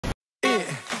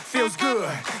Feels good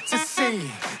to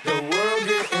see the world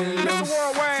getting loose.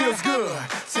 Feels good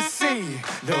to see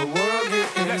the world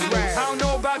getting loose. I don't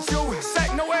know about you,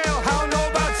 Sack Noel. I don't know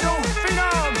about you,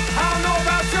 Phenom. I don't know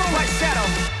about you, White Shadow.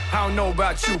 I don't know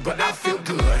about you, but I feel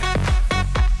good.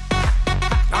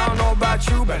 I don't know about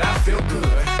you, but I feel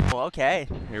good. Well, okay.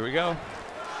 Here we go. All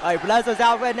right, Bledsoe's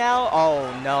out right now.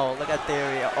 Oh no, look at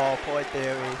Theory. Oh, poor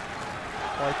Theory.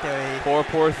 Poor Theory.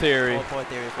 Poor Theory. Poor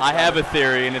Theory. I have a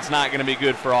theory, and it's not going to be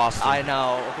good for Austin. I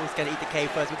know. Who's going to eat the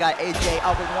cake first? We got AJ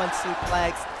up with one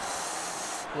suplex.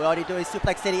 We're already doing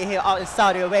Suplex City here out in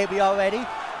Saudi Arabia already.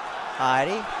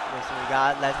 Alrighty. So we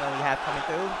got Lesnar we have coming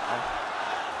through.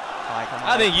 Alright, come on.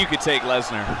 I think you could take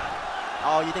Lesnar.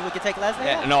 Oh, you think we can take Lesnar?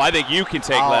 Yeah, no, I think you can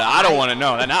take Lesnar. I don't want to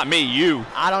know. Not me, you.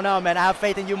 I don't know, man. I have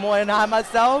faith in you more than I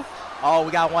myself. Oh,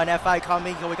 we got one FI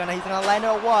coming. He's gonna land it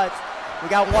or what? We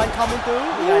got one coming through.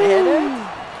 We got hit it.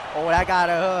 Oh, that got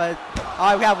a hood. All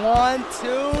right, we have 1, 2,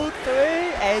 3.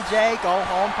 AJ, go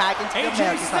home, pack into the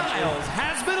American country.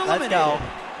 Has been Let's go.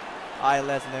 All right,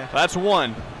 Lesnar. That's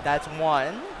one. That's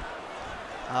one.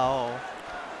 Oh.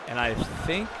 And I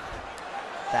think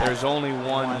That's there's only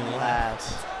one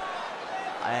left.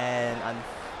 And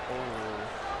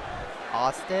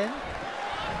Austin,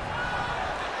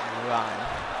 run.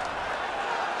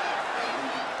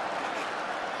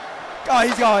 Oh,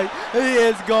 he's going. He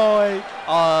is going.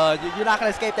 You're not gonna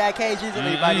escape that cage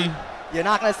easily, buddy. You're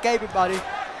not gonna escape it, buddy.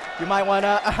 You might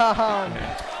wanna.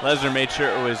 Lesnar made sure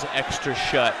it was extra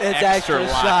shut, it's extra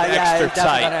shut. locked, Yeah, extra it's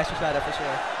definitely tight. got an extra shot for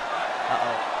sure.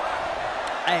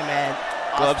 Hey man.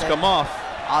 Gloves Austin, come off.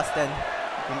 Austin,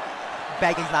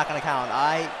 begging's not gonna count.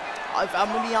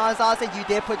 I'm gonna be honest, Austin. You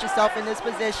did put yourself in this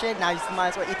position. Now you might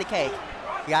as well eat the cake.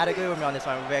 You gotta agree with me on this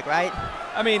one, Vic, right?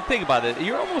 I mean, think about it.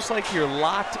 You're almost like you're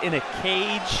locked in a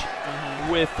cage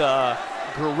with a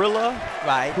gorilla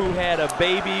who had a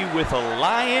baby with a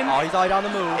lion. Oh, he's already on the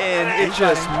move. And it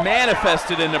just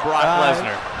manifested into Brock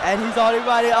Lesnar. And he's already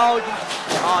ready. Oh,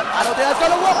 I don't think that's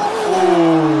gonna work.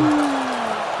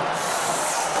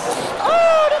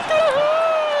 Oh, that's gonna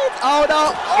hurt. Oh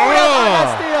no.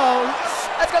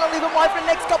 That's gonna leave him wide for the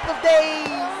next couple of days.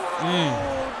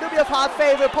 Do me a hot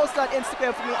favor, post it on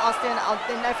Instagram for me, Austin. I'll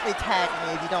definitely tag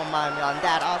me if you don't mind me on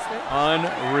that, Austin.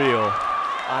 Unreal.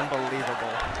 Unbelievable.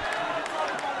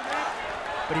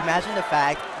 But imagine the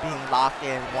fact being locked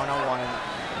in one-on-one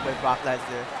with Brock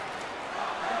Lesnar.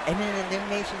 And in an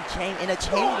elimination chain, in a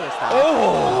chamber style.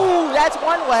 Oh, that's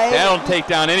one way. That'll take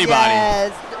down anybody.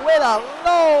 Yes, with a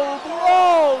low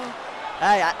blow.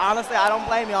 Hey, honestly, I don't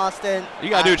blame you, Austin. You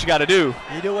gotta do what you gotta do.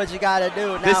 You do what you gotta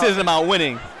do. Now, this isn't about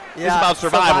winning. It's about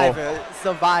survival.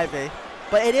 Surviving.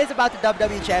 But it is about the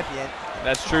WWE champion.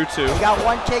 That's true too. We got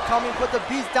one kick coming, put the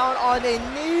beast down on a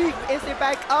knee, instant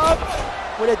back up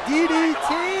with a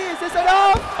DDT. Is this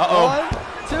enough? 1,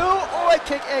 2, a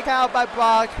kick out by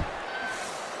Brock.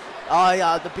 Oh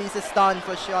yeah, the beast is stunned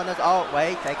for sure on this. Oh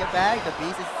wait, take it back. The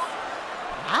beast is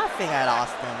laughing at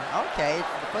Austin. Okay,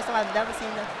 the first time I've never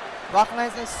seen Brock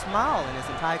Lesnar smile in his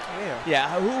entire career. Yeah,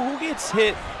 who gets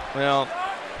hit, well,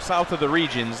 south of the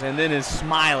regions and then is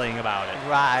smiling about it.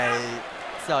 Right.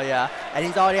 So yeah, and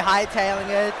he's already hightailing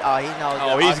it. Oh, he knows.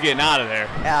 Oh, he's getting out of there.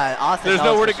 Yeah, Austin. There's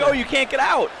nowhere to go. You can't get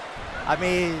out. I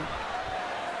mean,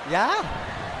 yeah.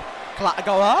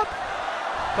 Go up.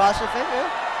 Cross your finger.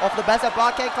 Off the best at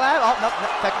Brock can't climb. Oh no,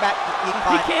 take it back.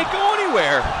 He can't go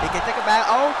anywhere. He can take it back.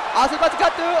 Oh, Austin about to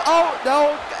cut through. Oh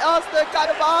no, Austin cut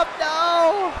him off.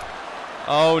 No.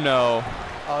 Oh no.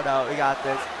 Oh no, we got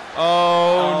this.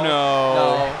 Oh no.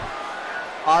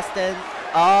 No. Austin.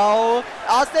 Oh,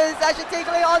 Austin is actually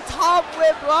tickling on top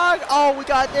with Brock. Oh, we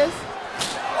got this.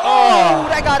 Oh,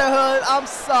 that got a hood. I'm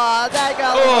sorry. That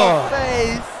got a little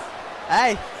face.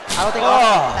 Hey, I don't think.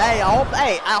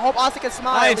 I hope Austin can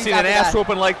smile. I ain't seen an ass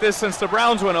whooping like this since the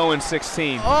Browns went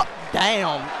 0-16. Oh,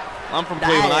 damn. I'm from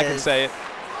Cleveland. I can say it.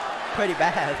 Pretty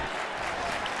bad.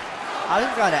 How's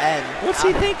this gonna end? What's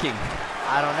he thinking?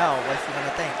 I don't know. What's he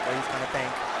gonna think? What he's gonna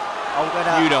think? Oh,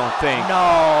 you don't think?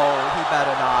 No, he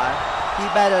better not. He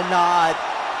better not.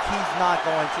 He's not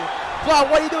going to.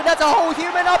 Bro, what are you doing? That's a whole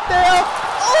human up there.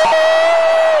 Oh!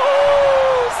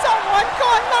 Someone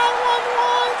call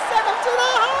 911. Send him to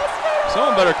the hospital.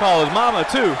 Someone better call his mama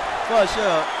too. For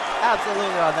sure.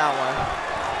 Absolutely on that one.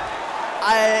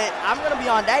 I'm gonna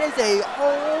be on. That is a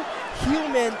whole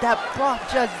human that Brock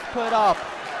just put up.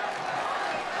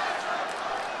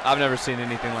 I've never seen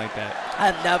anything like that.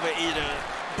 I've never either.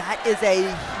 That is a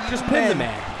human. Just pin the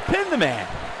man. Pin the man.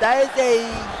 That is a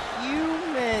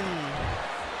human.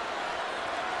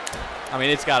 I mean,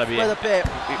 it's got to be. For the pit.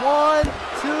 1,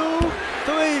 2,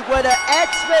 3. with an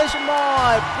exclamation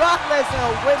mark. Brock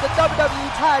Lesnar wins the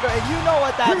WWE title, and you know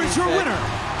what that means. Here is your winner,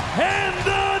 and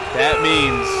that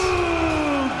means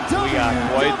we got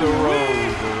quite the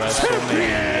road to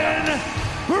WrestleMania.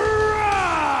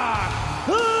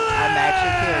 I'm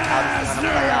actually curious how this is going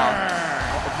to play out.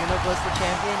 Universal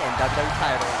Champion and WWE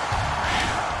title.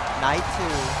 Night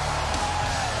 2.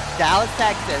 Dallas,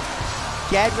 Texas.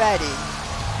 Get ready,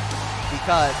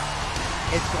 because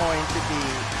it's going to be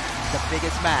the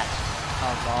biggest match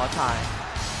of all time.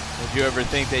 Did you ever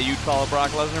think that you'd call a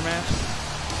Brock Lesnar match?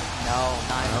 No,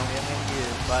 not in a million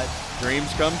years, but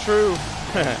dreams come true.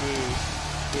 indeed,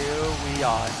 here we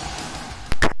are.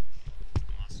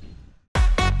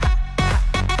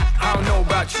 I don't know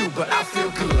about you, but I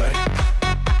feel good.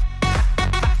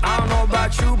 I don't know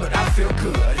about you, but I feel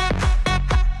good.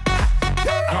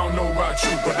 I don't know about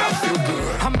you, but I feel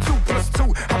good. I'm 2 plus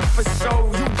 2, I'm for sure.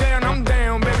 You down, I'm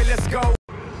down, baby, let's go.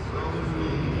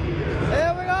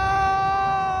 Here we go!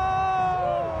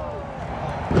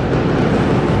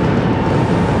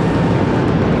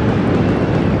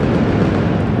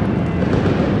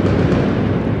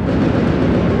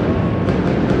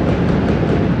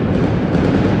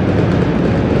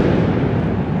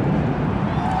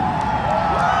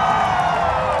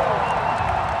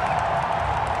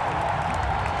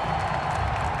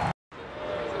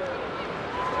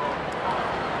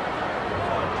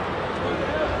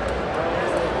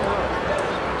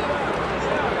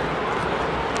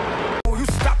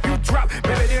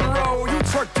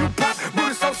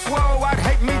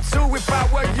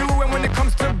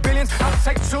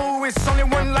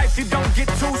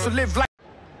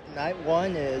 Night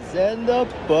 1 is in the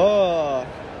book.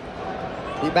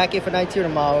 Be back here for night 2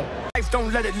 tomorrow. Life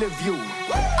don't let it live you.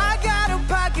 I got a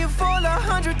pocket full of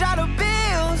 $100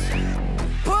 bills.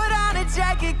 Put on a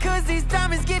jacket, cause these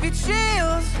diamonds give you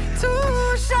chills.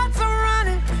 2 shots are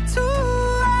running, 2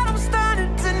 out, I'm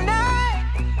stunning tonight.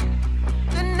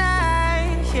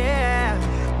 Tonight, yeah.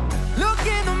 Look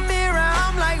in the mirror,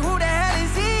 I'm like, who the hell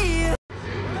is he?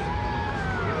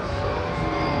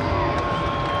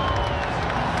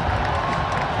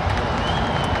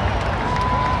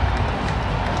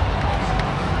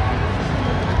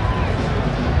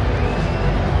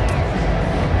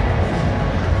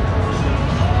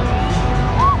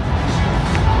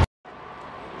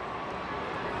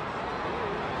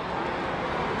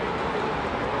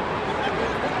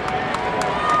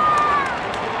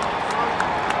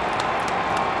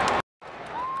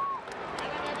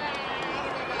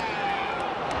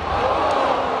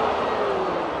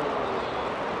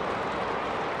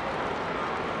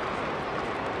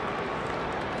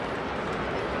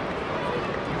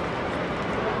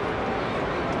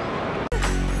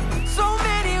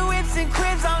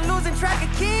 Track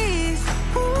of keys.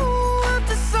 Ooh, up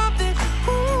to something.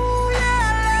 Ooh, yeah,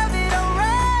 I love it,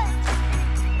 alright.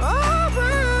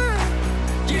 Alright.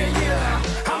 Yeah,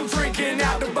 I'm drinking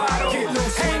out the bottle. Get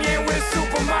loose, hanging with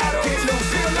supermodels. Get loose,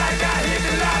 feel like I hit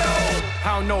the lotto. I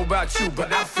don't know about you,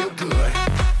 but I feel good.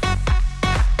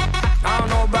 I don't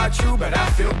know about you, but I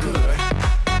feel good.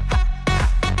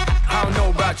 I don't know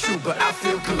about you, but I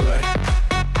feel good.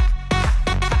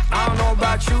 I don't know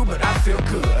about you, but I feel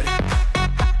good.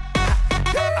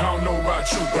 I don't know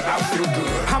about you, but I feel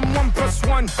good. I'm 1 plus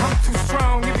 1, I'm too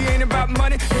strong. If you ain't about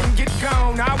money, then get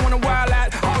gone. I wanna wild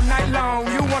out all night long.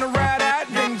 You wanna ride out,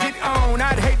 then get on.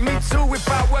 I'd hate me too if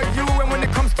I were you. And when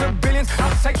it comes to billions,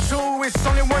 I'll take 2. It's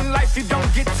only one life, you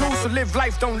don't get 2. So live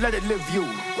life, don't let it live you.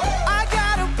 I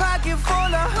got a pocket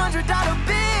full of $100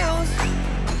 bills.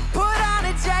 Put on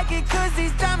a jacket, cause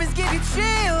these diamonds give you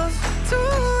chills.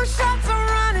 2 shots are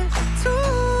running, 2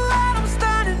 out, I'm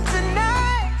stunning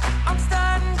tonight. I'm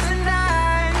starting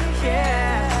tonight,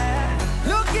 yeah.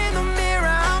 Look in the mirror,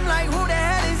 I'm like, who the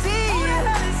hell is he?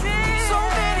 So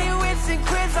many whips and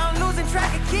cribs, I'm losing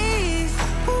track of keys.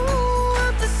 Ooh,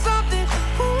 up to something.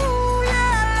 Ooh,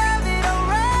 yeah, I love it,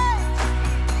 alright.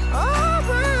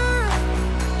 Alright.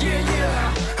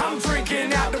 Yeah, I'm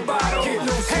drinking out the bottle. Get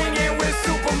loose, hanging with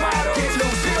supermodels. Get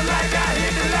loose, feel like I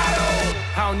hit the lotto.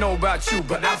 I don't know about you,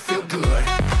 but I feel good.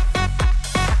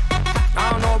 I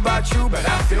don't know about you, but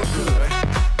I feel good.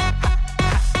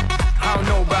 I don't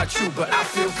know about you, but I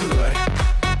feel good.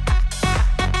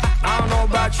 I don't know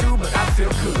about you, but I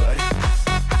feel good.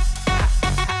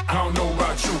 I don't know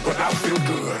about you, but I feel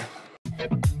good.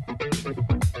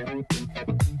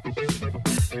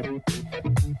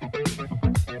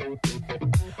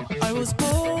 I was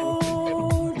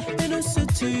born in a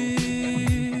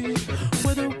city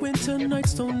where the winter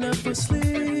nights don't ever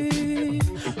sleep.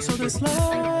 So this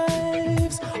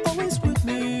life's always with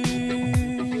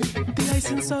me. The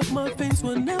ice inside my veins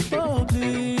will never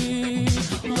bleed.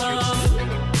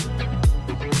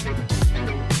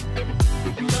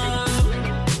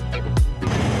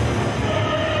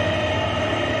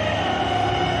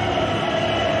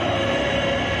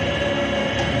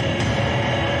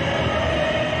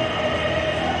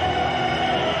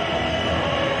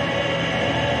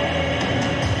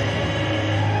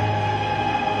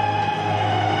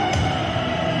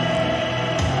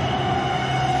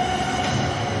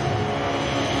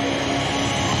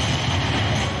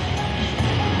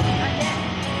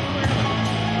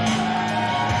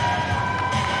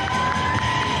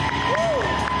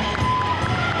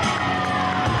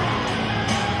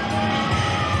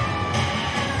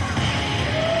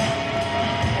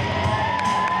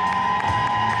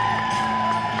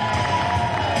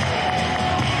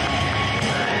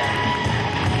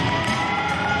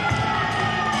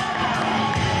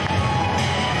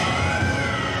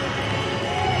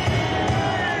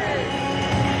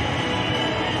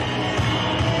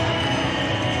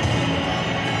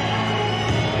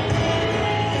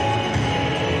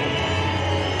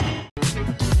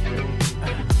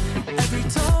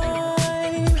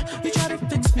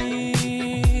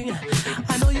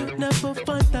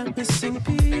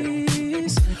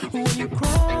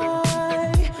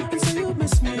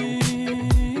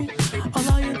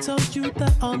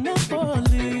 that I'll never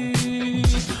leave.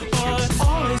 But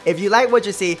always. If you like what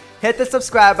you see, hit the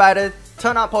subscribe button,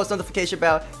 turn on post notification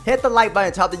bell, hit the like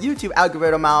button to help the YouTube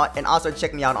algorithm out, and also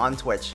check me out on Twitch.